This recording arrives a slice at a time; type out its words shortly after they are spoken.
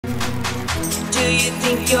you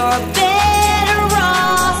think you're better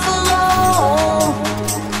off alone?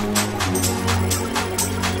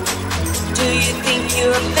 Do you think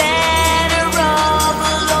you're better off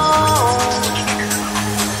alone?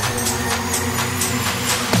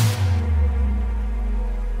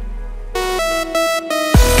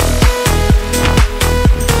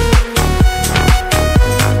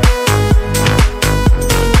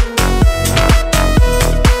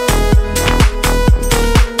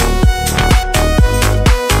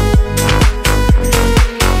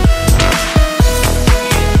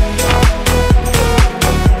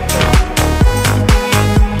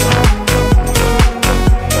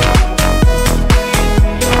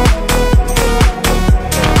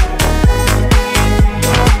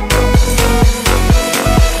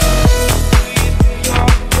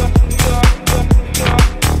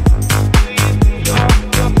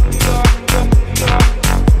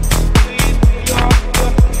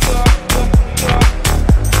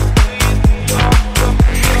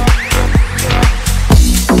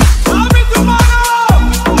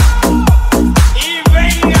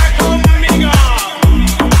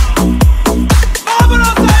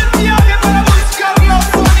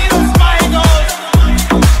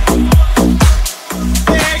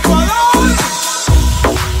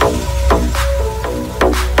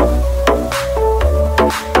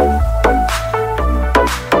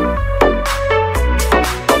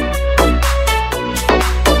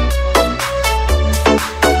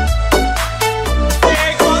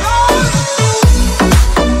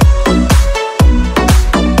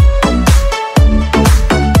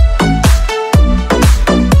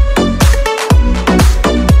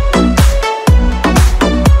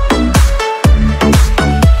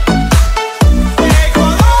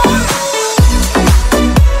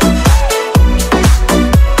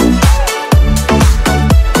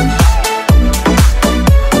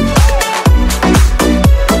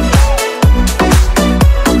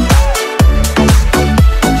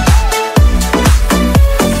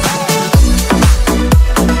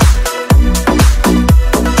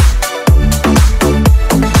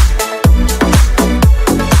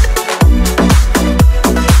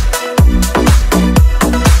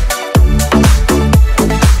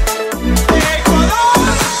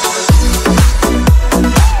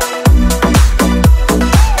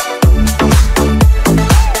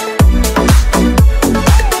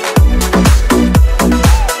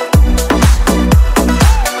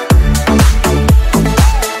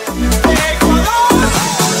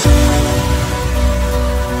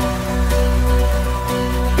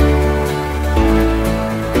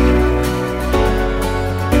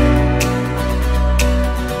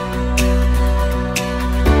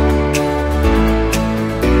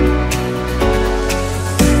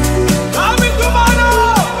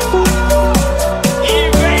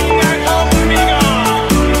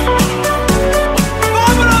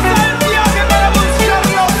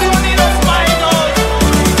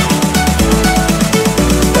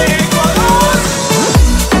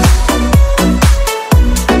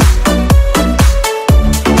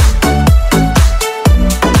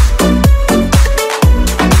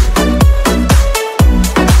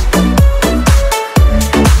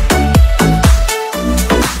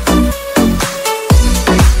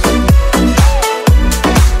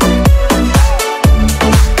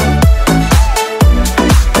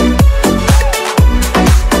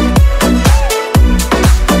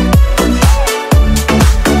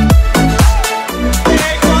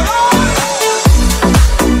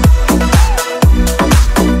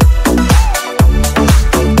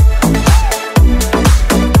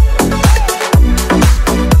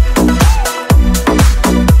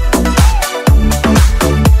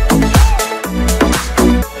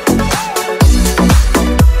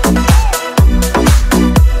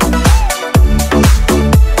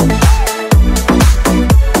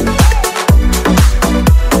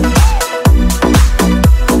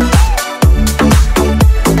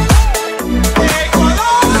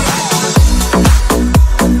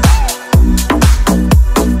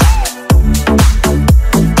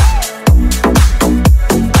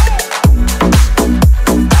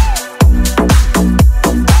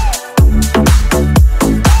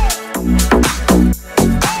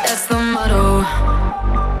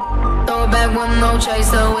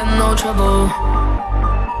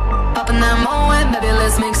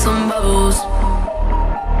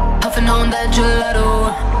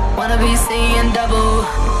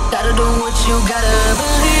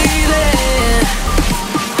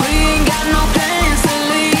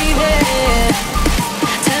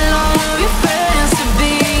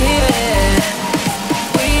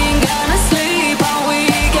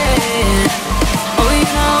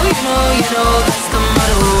 know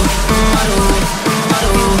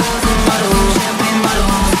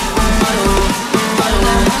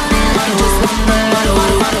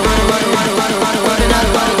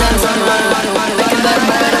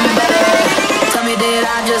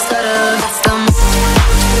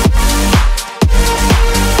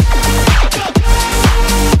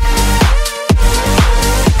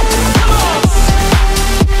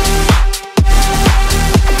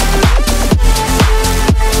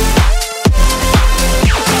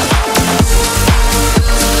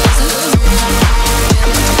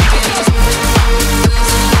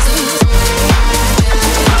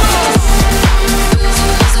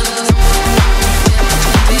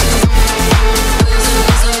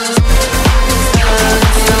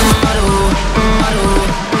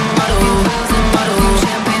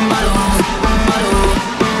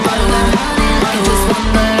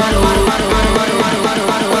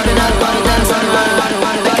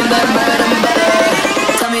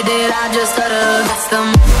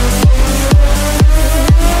Unconditional.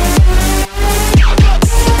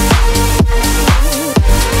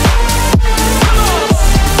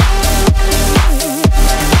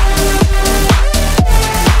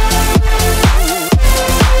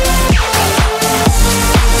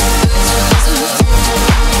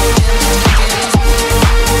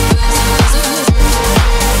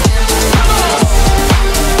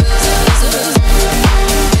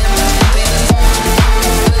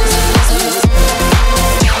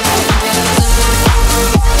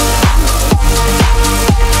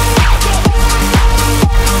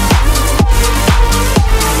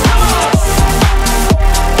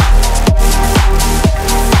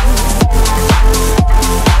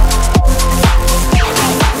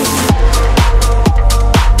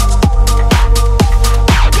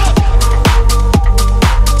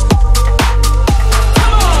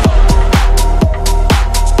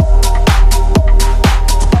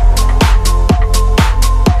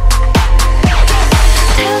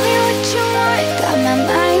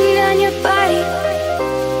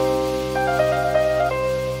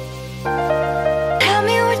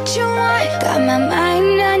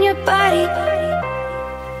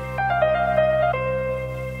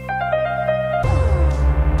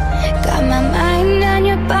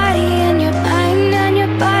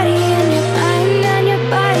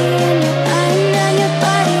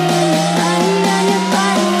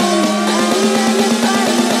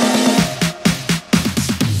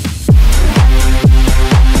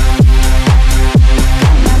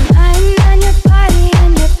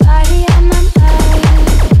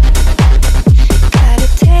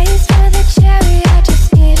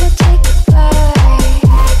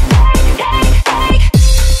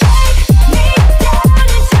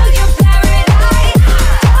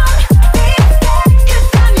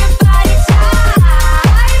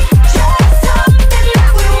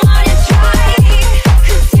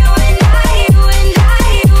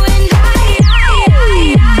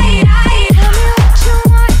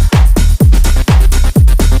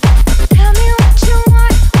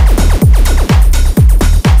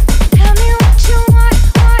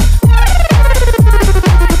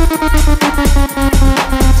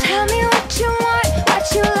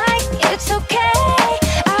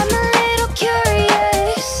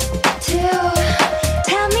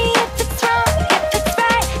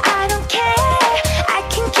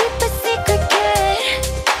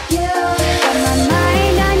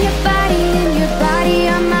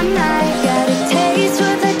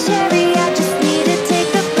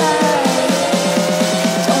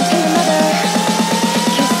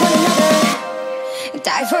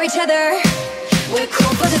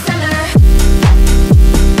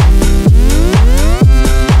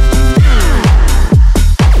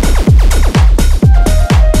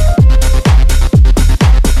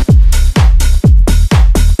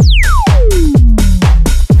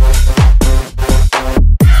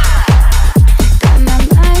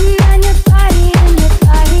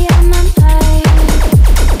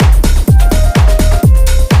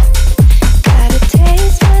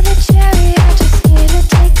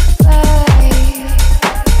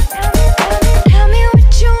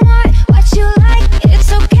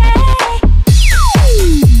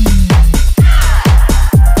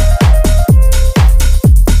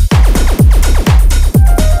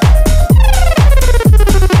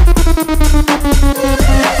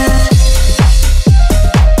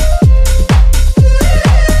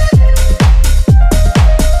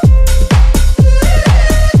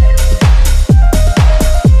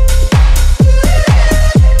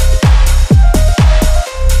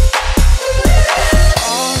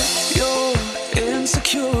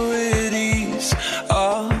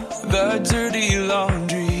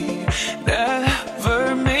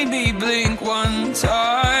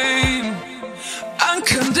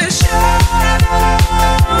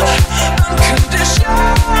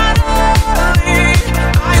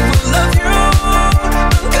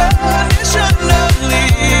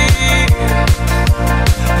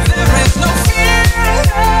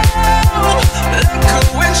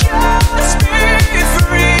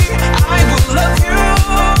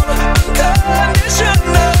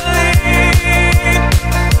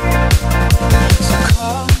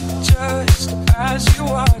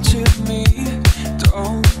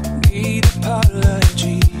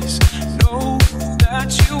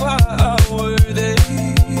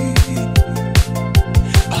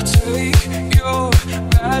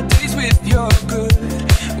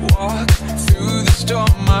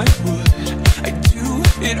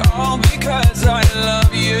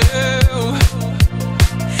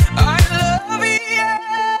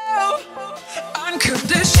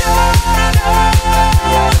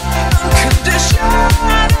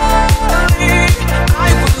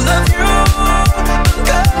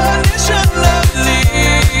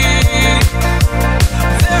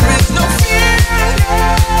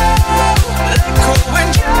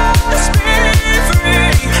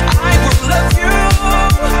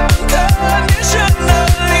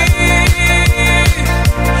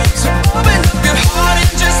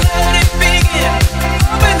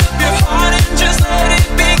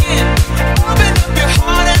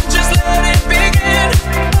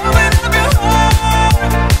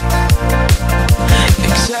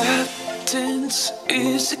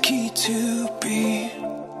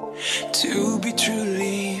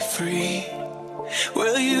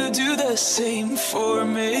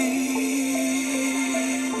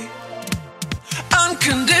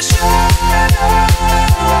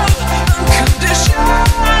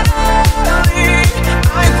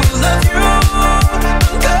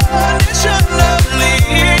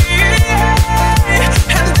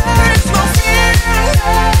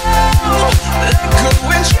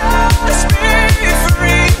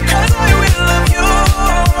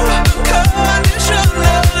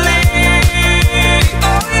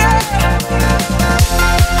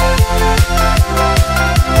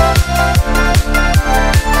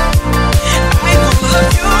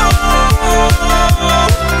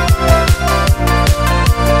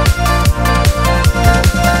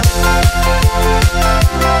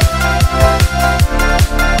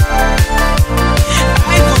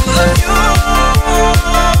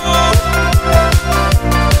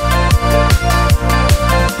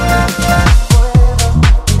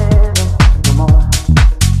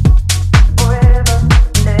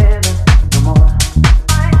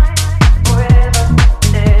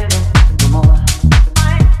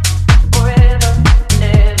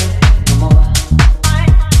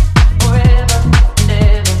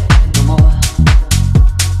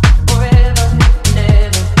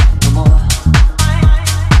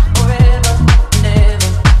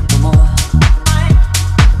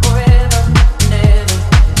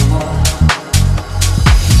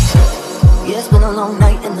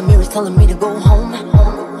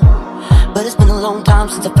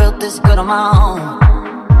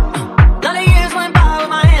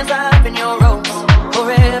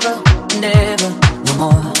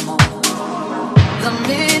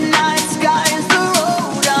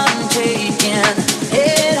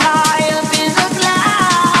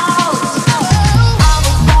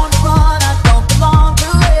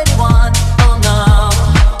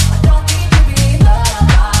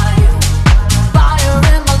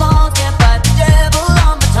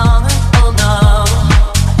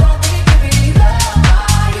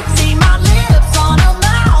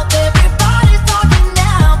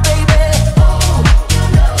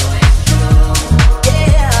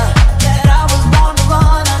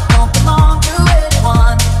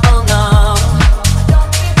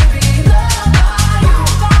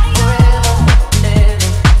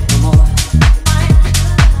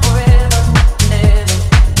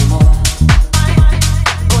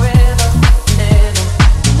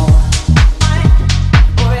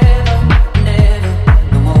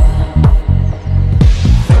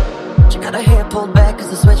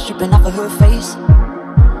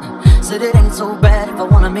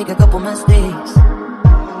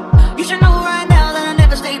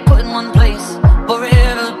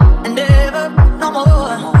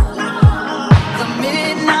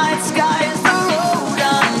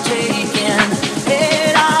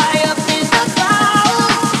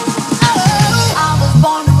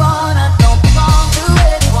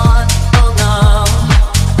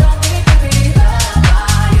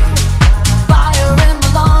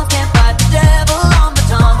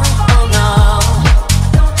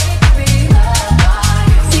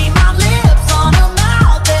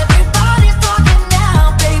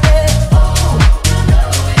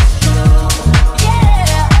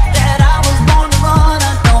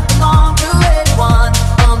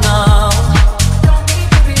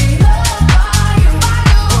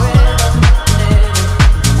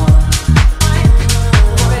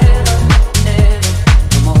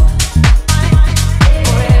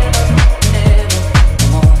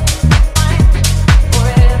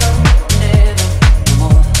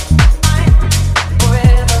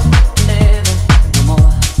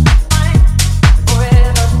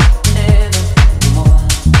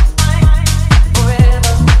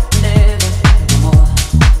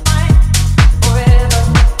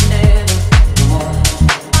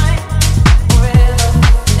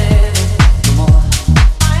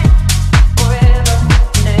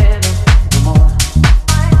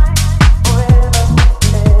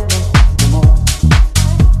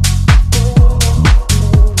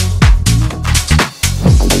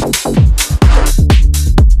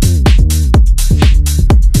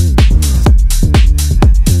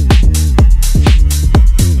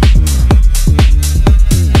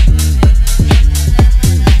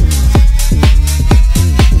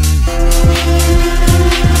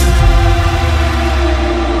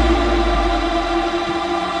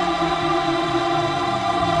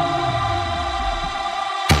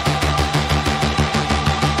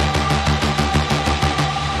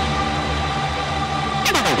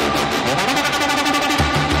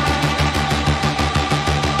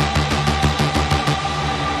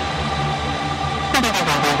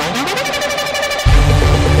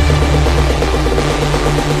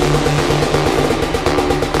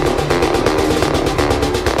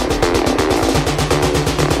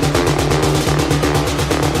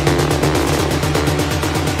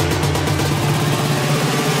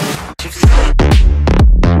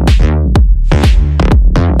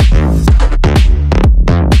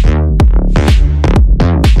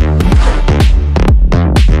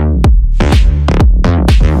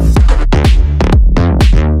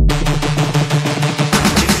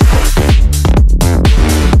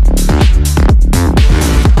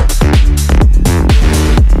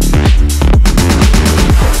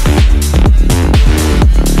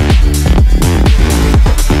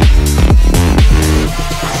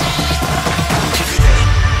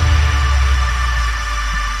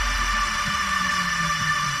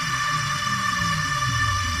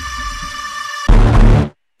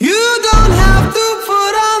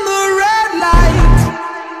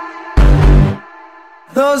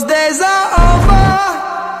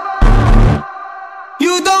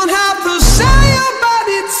 don't have to sell your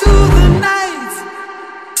body to the night.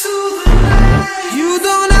 You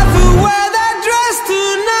don't have to wear that dress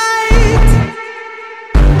tonight.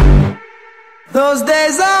 Those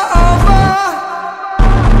days are over.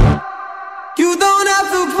 You don't have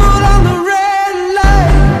to put on the red light.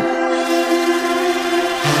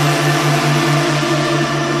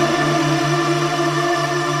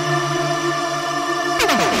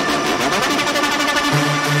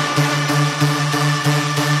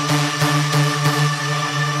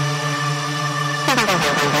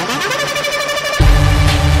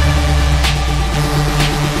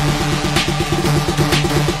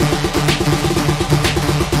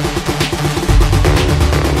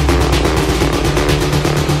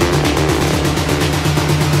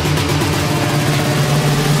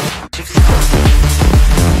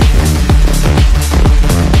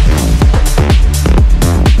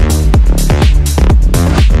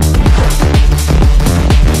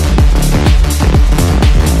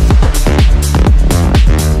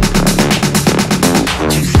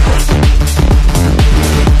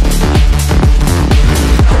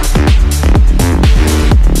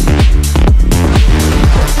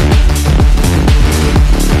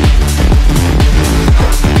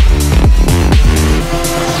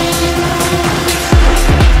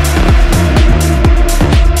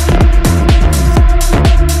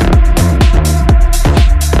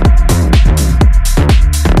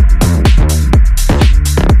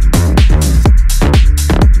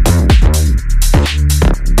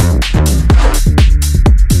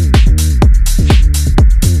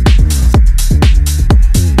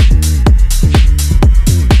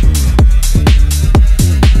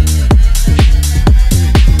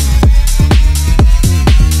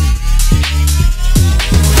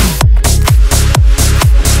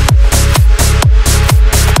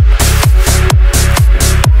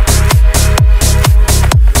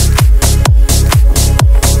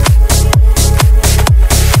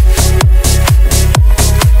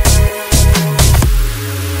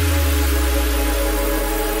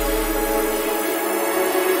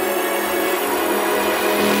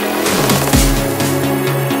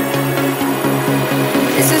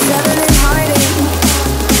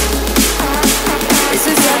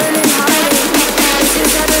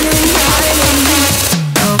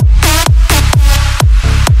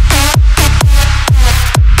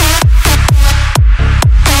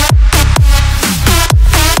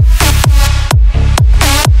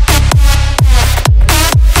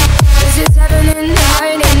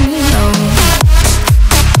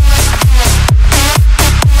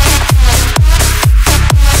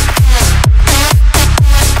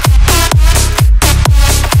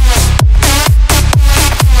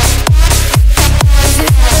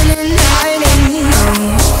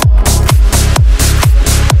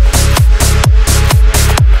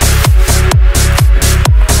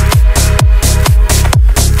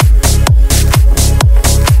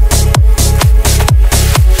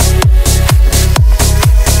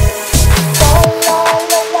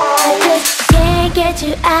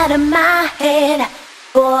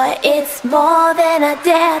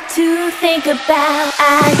 To think about,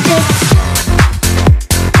 I just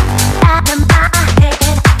out of my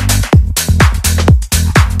head.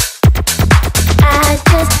 I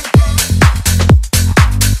just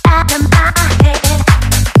out of my head.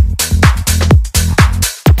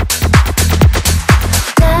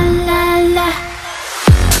 La la la.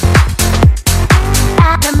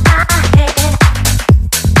 Out of my head.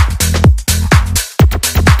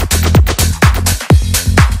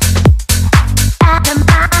 Out of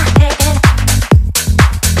my head.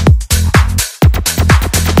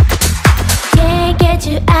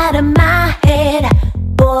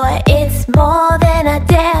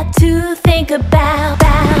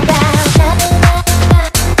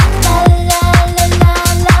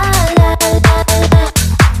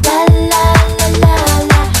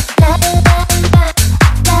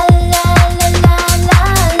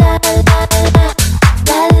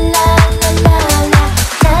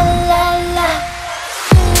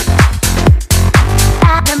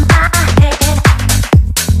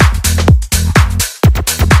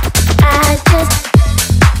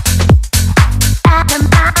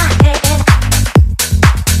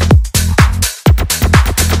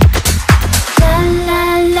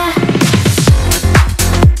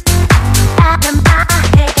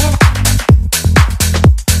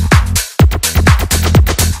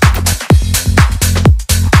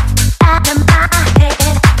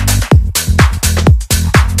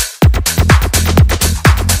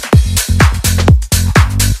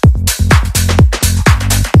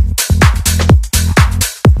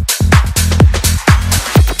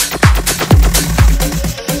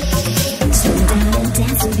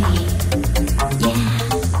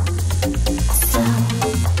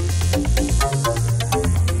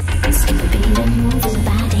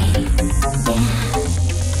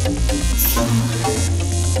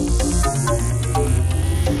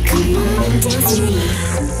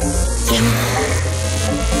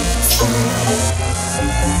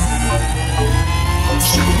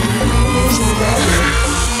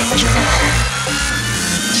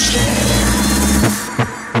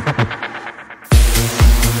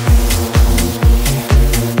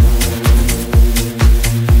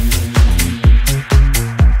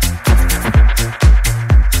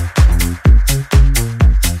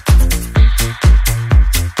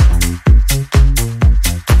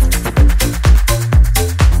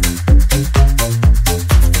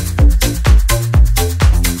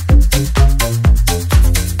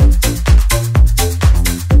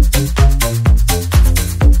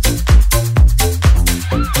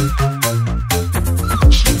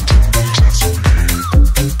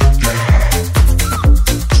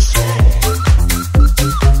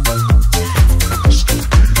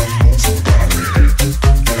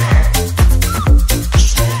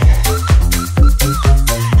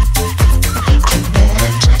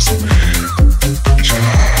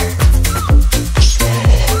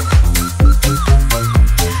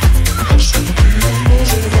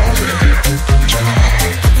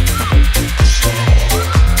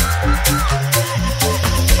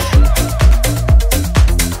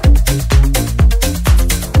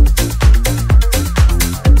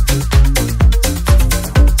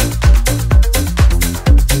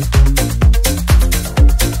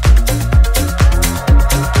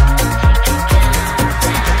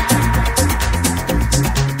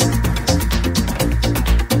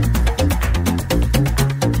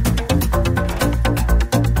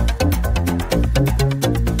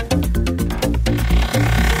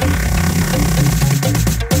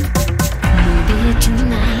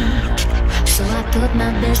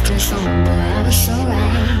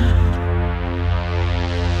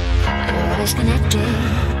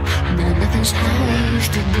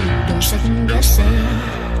 used to do, don't second guess it.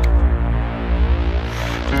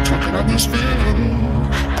 Talking on this feeling,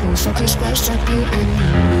 cool focus, squares, like you and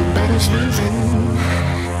you, body's leaving.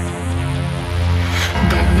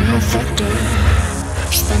 Got me affected,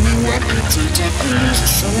 spending 180 degrees,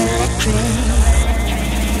 so electric.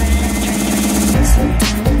 Slow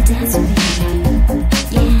down and dance with me,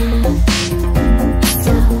 yeah.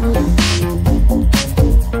 Slow.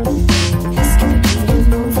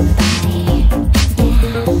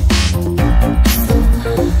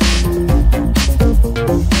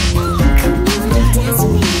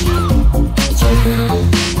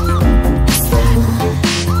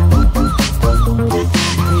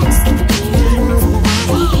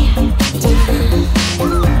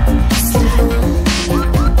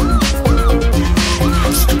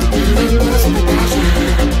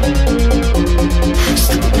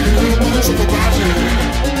 Skip a beat and move your body, yeah.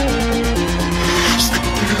 Slow. Come on and dance with me, yeah. Slow.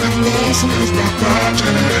 Skip a beat and move your body,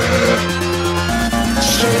 yeah.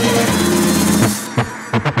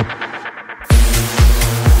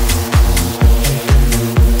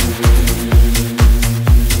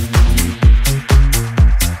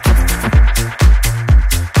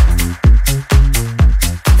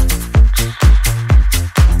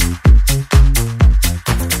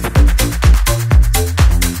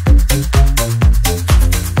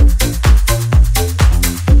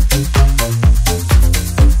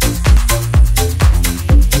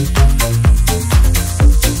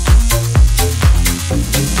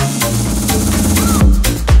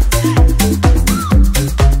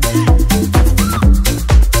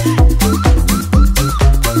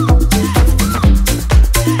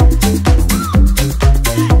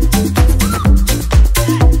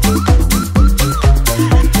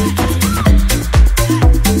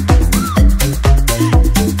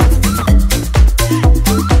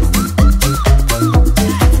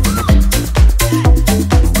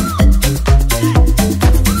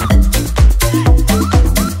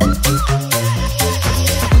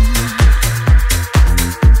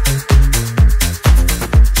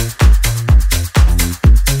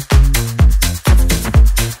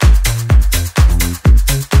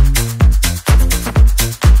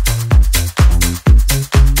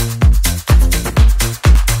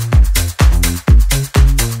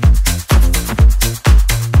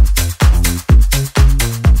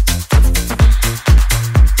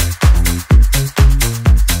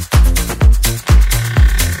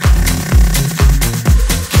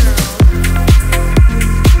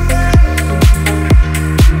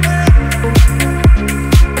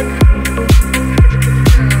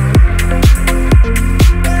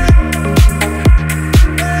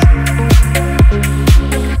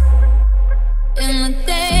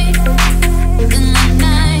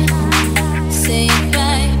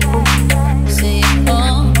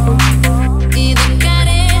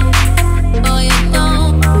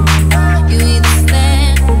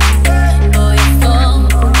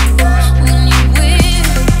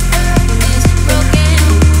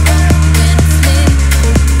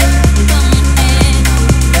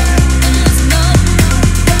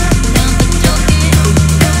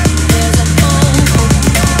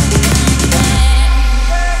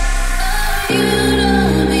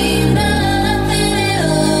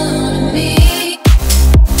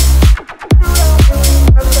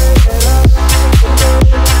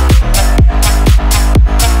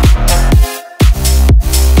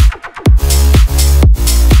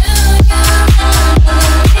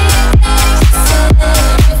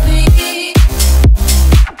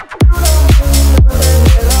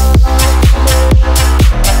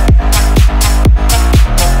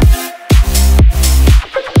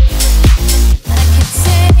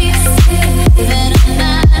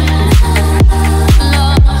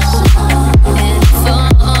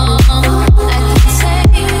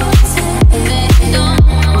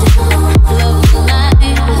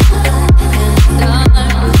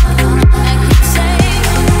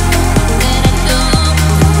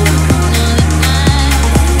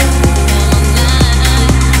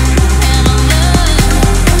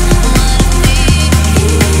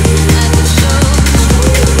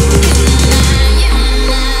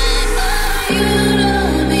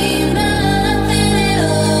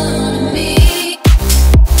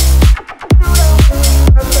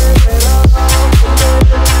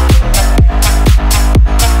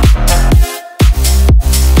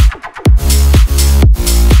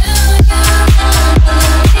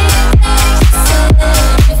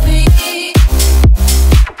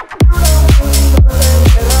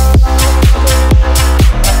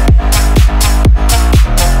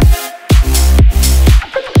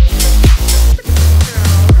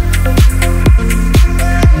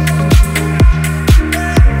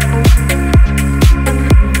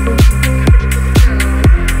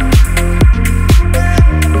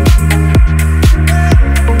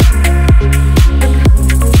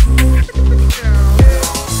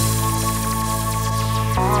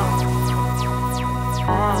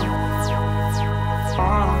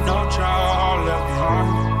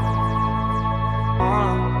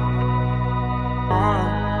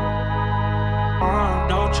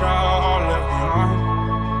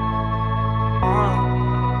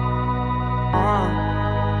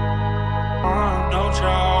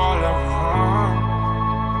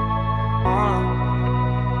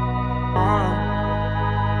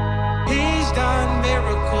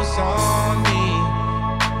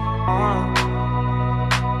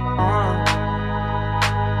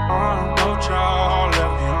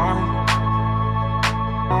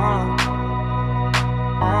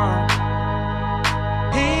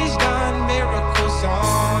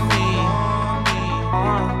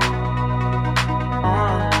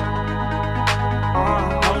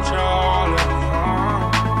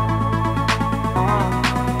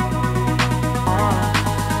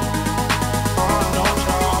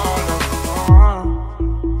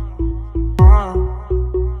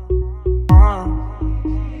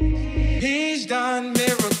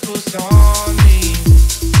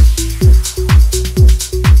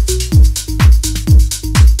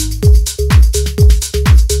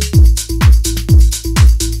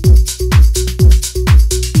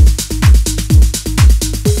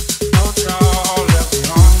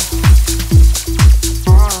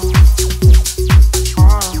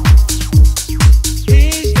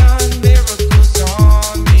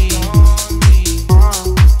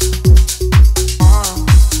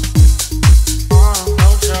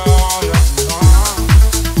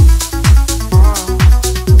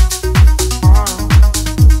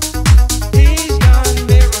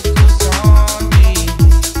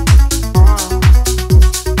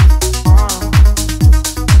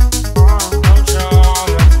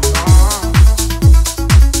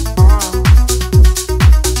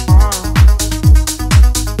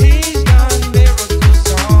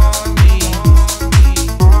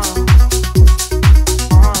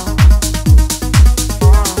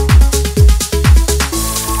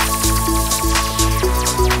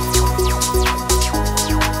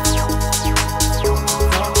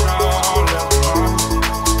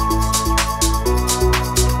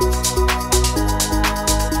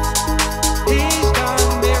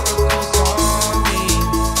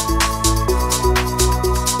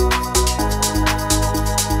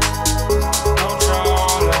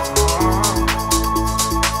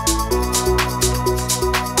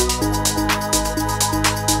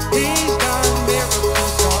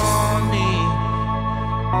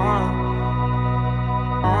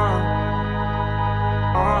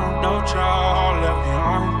 y'all let me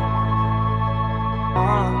on.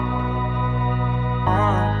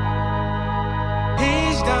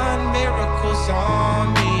 He's done miracles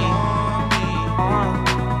on me.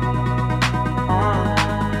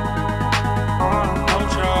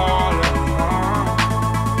 Don't y'all let me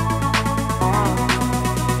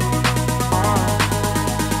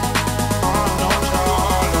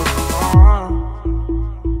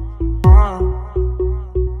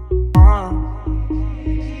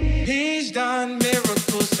He's done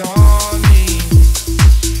miracles on me.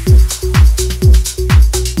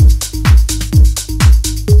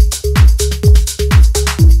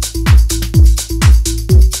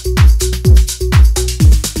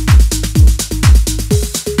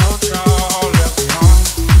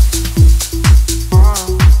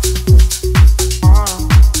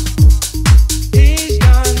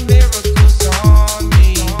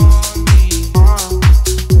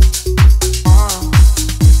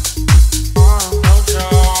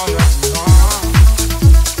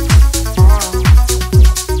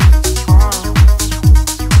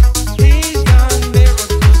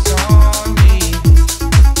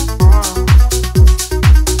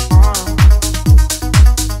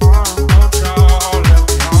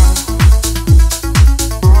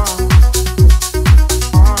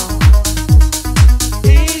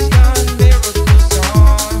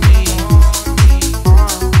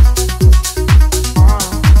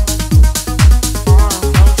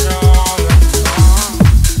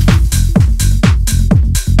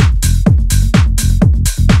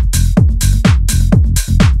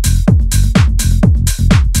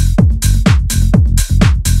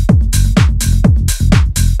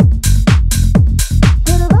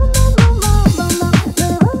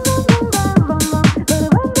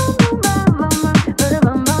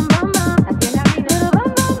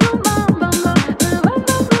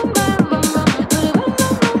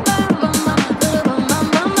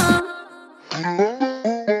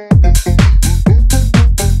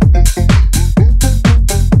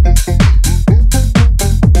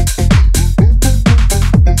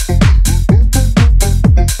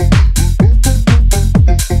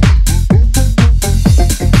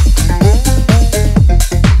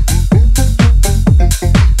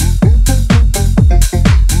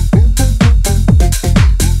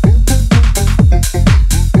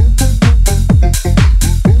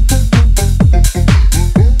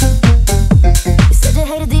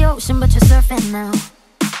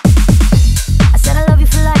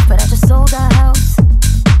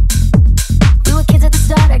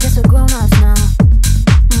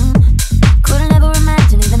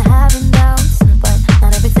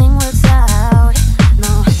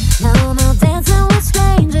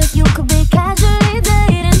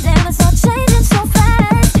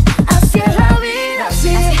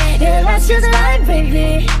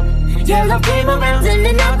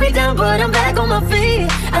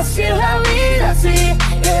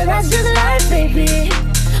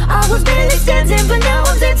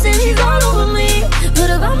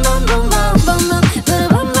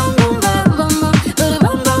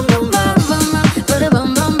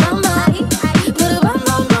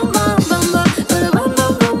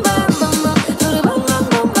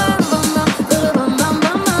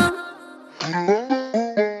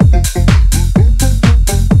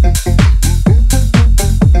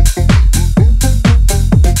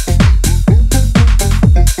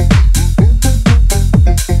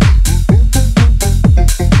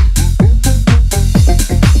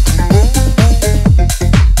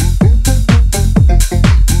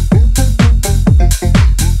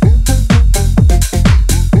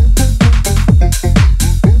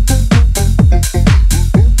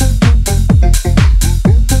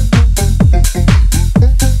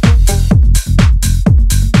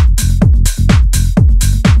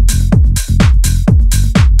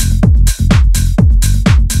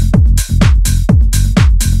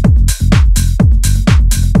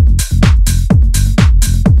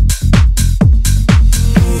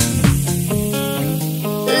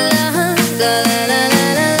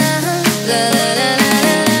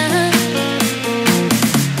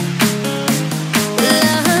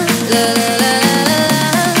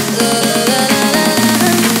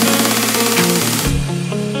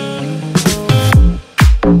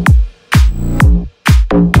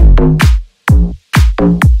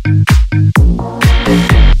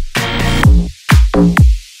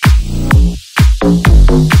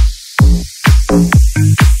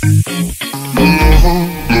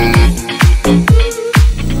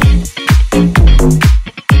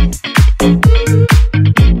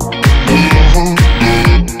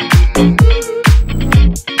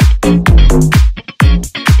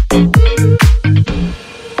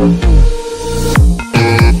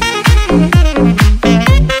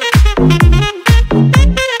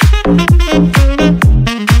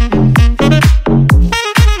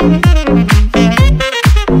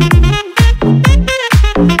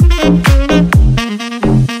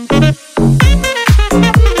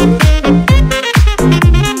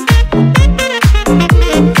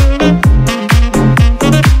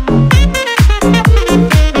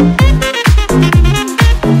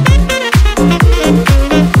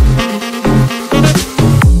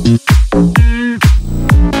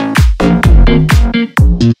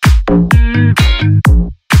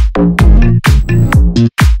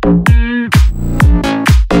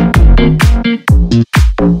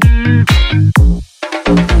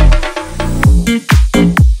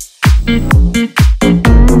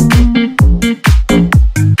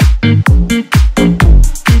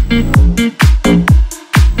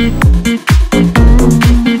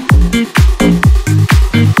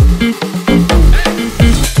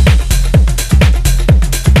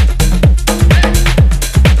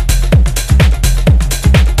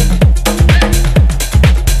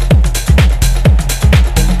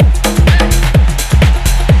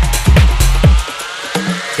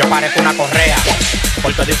 Yo parezco una correa,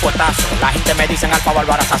 porque doy fuetazo. La gente me dicen alfa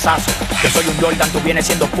bárbara sasazo. Yo soy un Jordan, tú vienes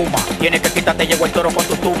siendo Puma. Tienes que quitarte, llegó el toro con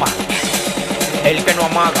tu tuma. El que no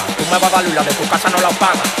amaga, tú me vas a dar y la de tu casa no la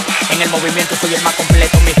paga. En el movimiento soy el más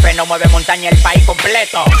completo. Mi fe no mueve montaña, el país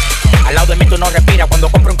completo. Al lado de mí tú no respiras. Cuando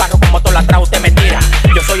compro un carro con motor atrás usted me tira.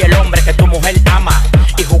 Yo soy el hombre que tu mujer ama.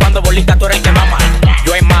 Y jugando bolita tú eres el que mama.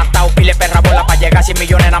 Yo he matado pile perra bola. Pa' llegar a 100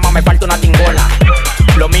 millones nada más me falta una tingola.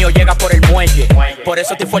 Lo mío llega por el muelle. Por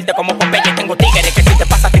eso estoy fuerte como Popeye. Tengo tigres que si te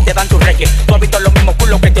pasa a ti te dan tus reyes. Tú has visto los mismos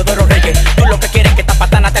culos que Teodoro Reyes. Tú lo que quieres es que esta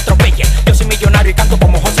patana te atropelle. Yo soy millonario y canto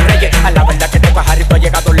como José Reyes. A la verdad que te pajarito ha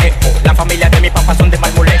llegado lejos. La familia de mi papá son de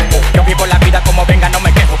marmolejo. Yo vivo la vida como venga, no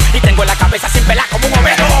me quejo. Y tengo la cabeza sin pelar como un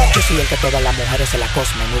ovejo. Yo soy el que todas las mujeres se la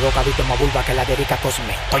cosmen. Mi boca viste más vulva que la de Erika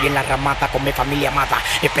Cosme. Estoy en la ramata con mi familia amada,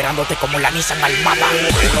 esperándote como la Nissan Almada.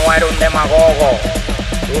 Tú no eres un demagogo.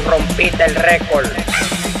 Tú rompiste el récord.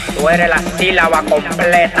 Tú eres la sílaba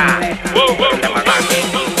completa. Tú eres un demagogue.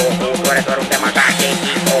 Tú eres un demagogue.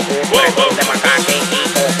 Tú eres un demagogue.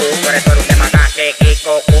 Tú eres un demagogue.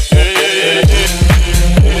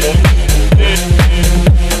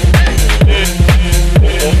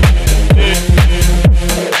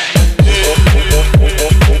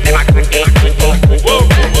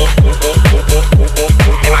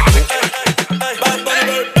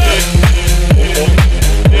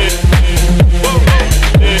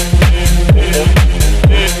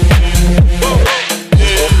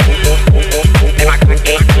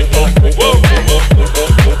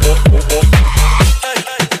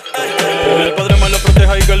 El Padre me lo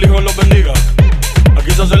proteja y que el Hijo los bendiga.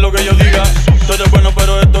 Aquí se hace lo que yo diga. Tú eres bueno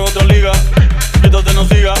pero esto es otra liga. Quítate no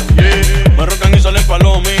siga, yeah. Me rocan y salen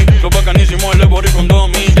palomi. Lo bacanísimo el Ebori con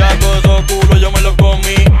Domi. Ya todo eso culo yo me lo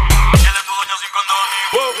comí. Tienes tu doña sin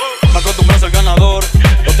condomi. Me acostumbré a ser ganador.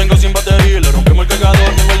 Lo tengo sin batería, le rompimos el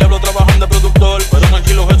cargador. Tengo el diablo trabajando de productor. Pero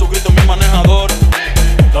tranquilo, Jesucristo es mi manejador.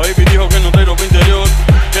 La baby dijo que no trae ropa interior.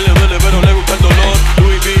 Que le duele pero le gusta el dolor.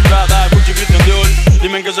 Louis V, Prada, Gucci, Christian Dior.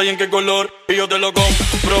 Dime en qué soy, en qué color y yo te lo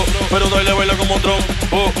compro. Pero dale baila como Trump.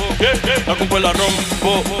 La compro la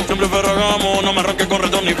rompo. Siempre ferragamo, no me arranque con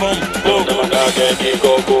retorno ni pom. Telón de macaque,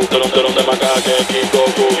 Kikoku. Telón de macaque,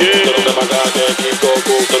 Kikoku. Telón de macaque,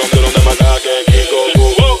 Kikoku. Telón de macaque,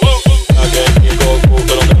 Kikoku.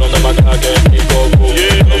 Telón de macaque, Kikoku.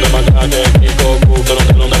 Telón de macaque, Kikoku.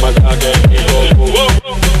 Telón de macaque, Kikoku.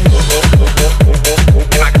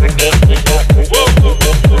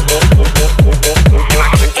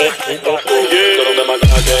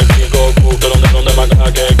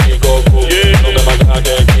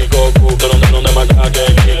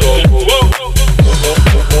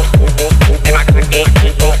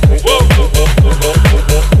 Whoa.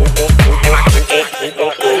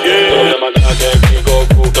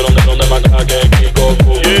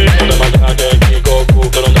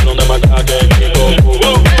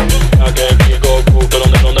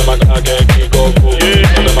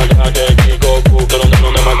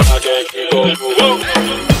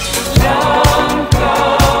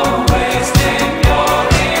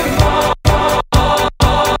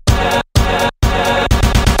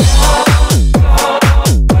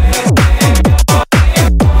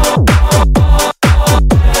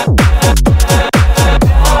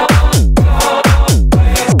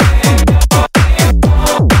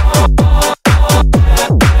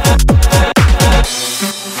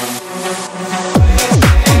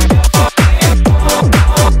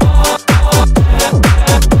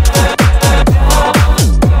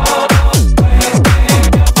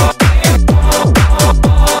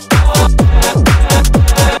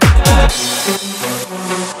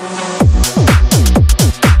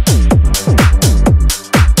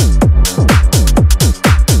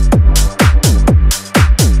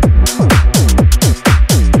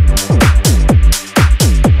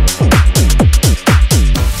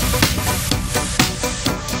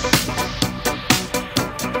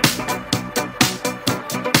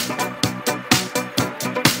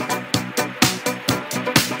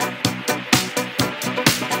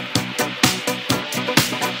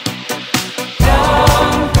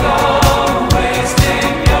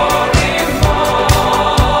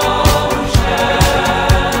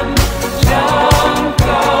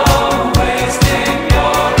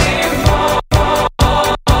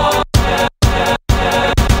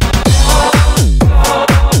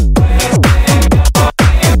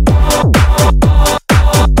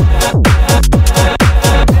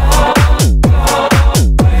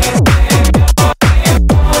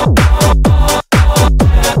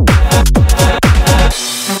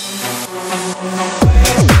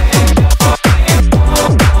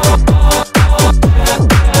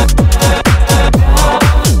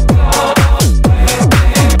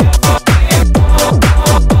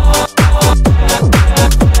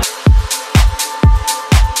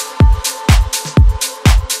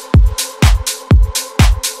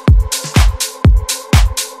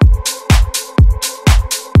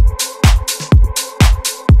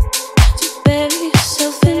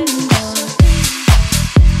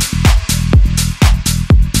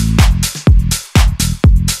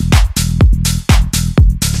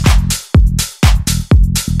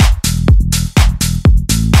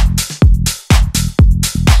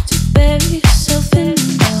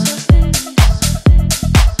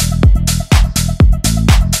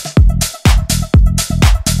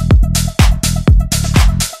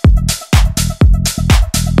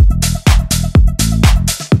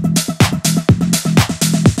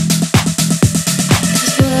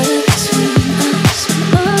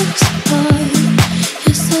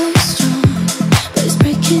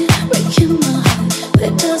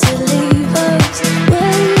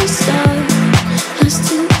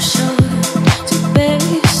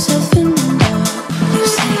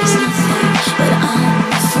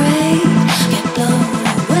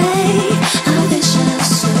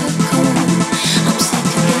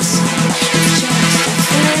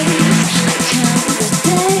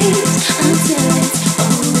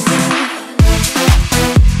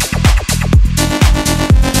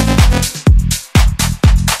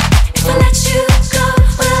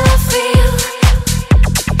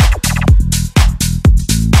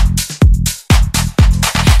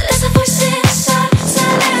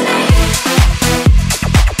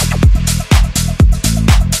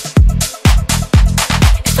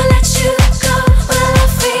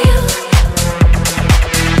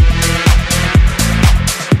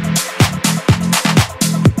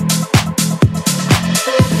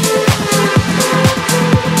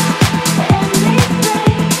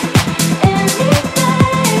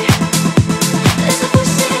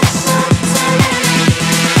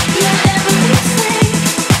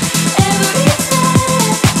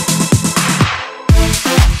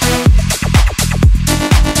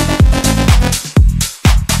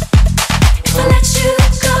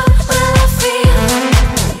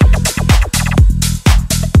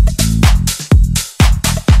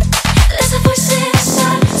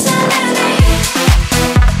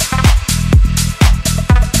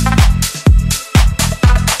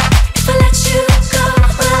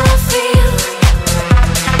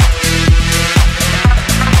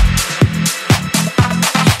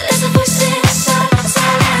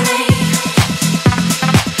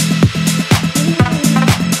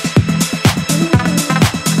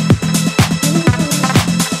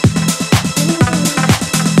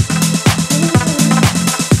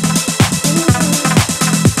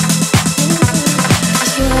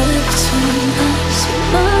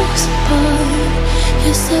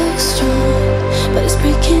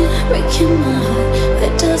 breaking my heart.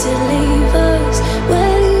 Where does it leave us?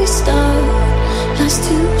 Where do we start? Life's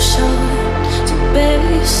too short to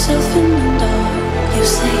bury yourself in the dark. You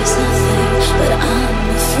say it's nothing, but I'm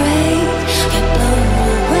afraid. Get blown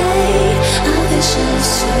away. A vicious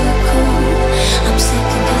circle. I'm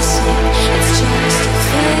second guessing. It's just a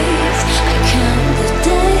phase. I count the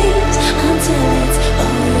days until it's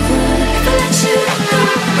over. If I let you go,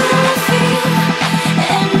 will I feel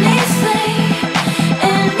anything?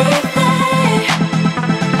 Anything?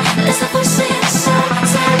 There's a voice inside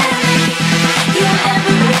telling me you're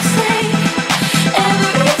everything.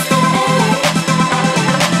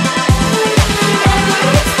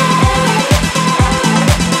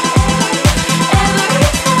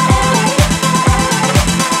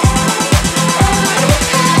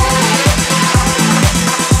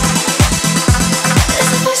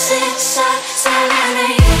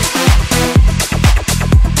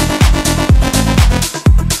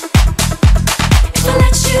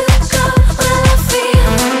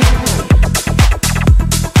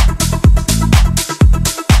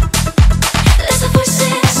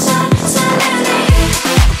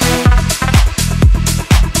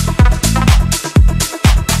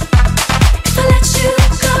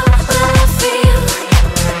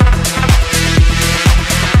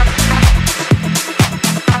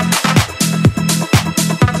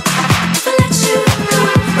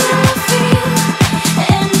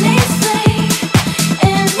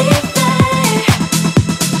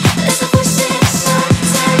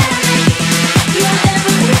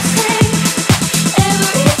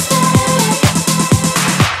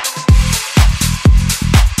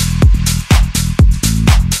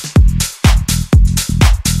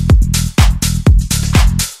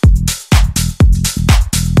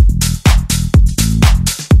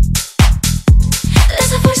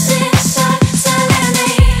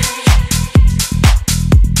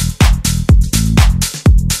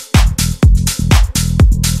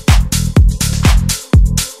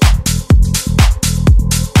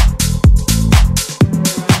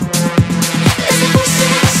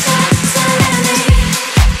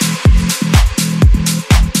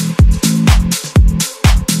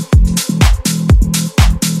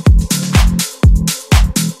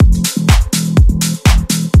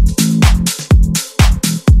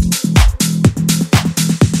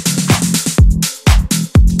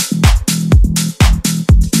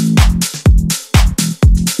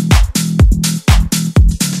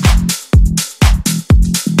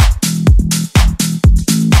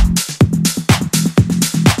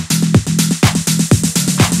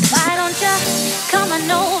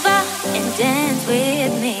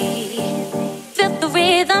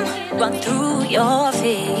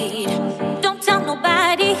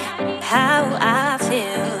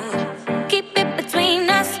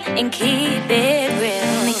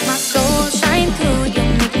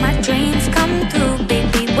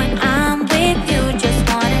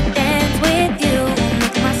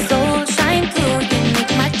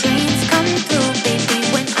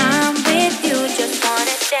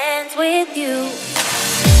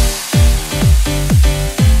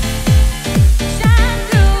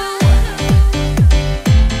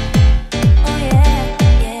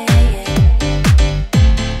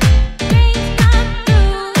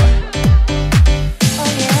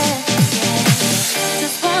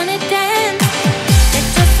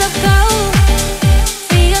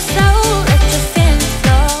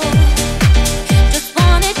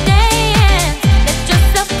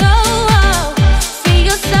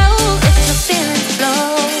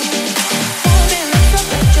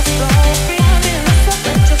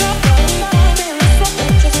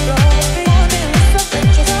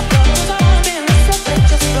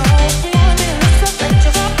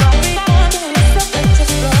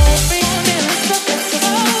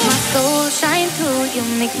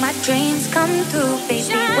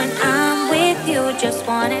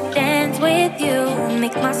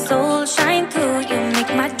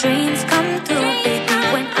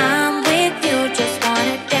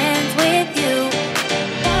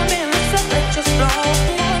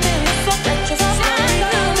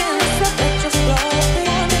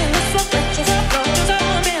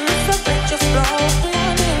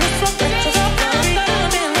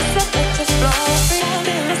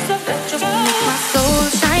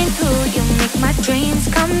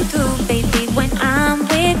 When I'm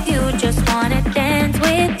with you, just wanna dance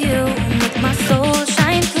with you, make my soul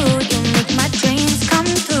shine through.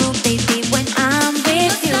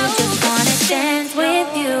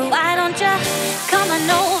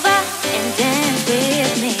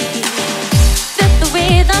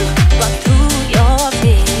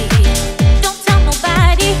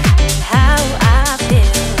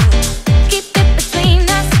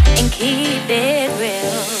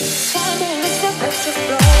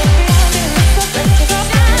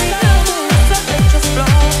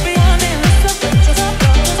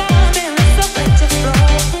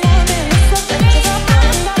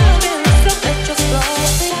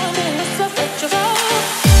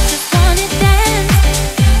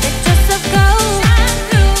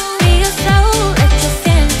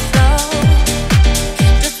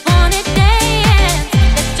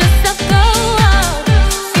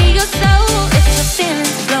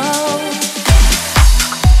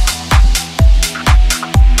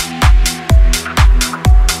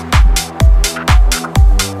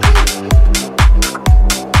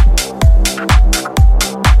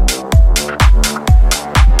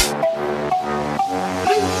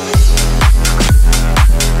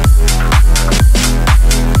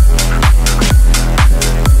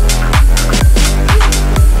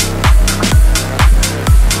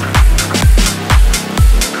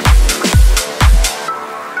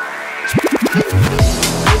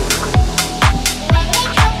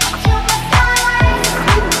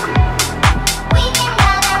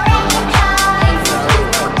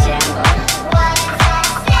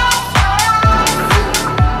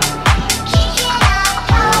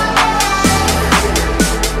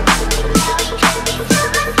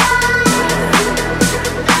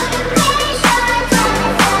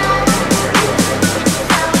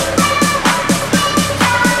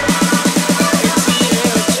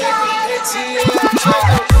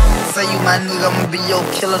 nigga, I'ma be your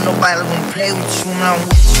killer. Nobody gon' play with you when I'm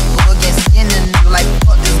with you. Go against skin and nigga like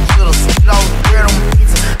fuck this killer. Sweet all bread on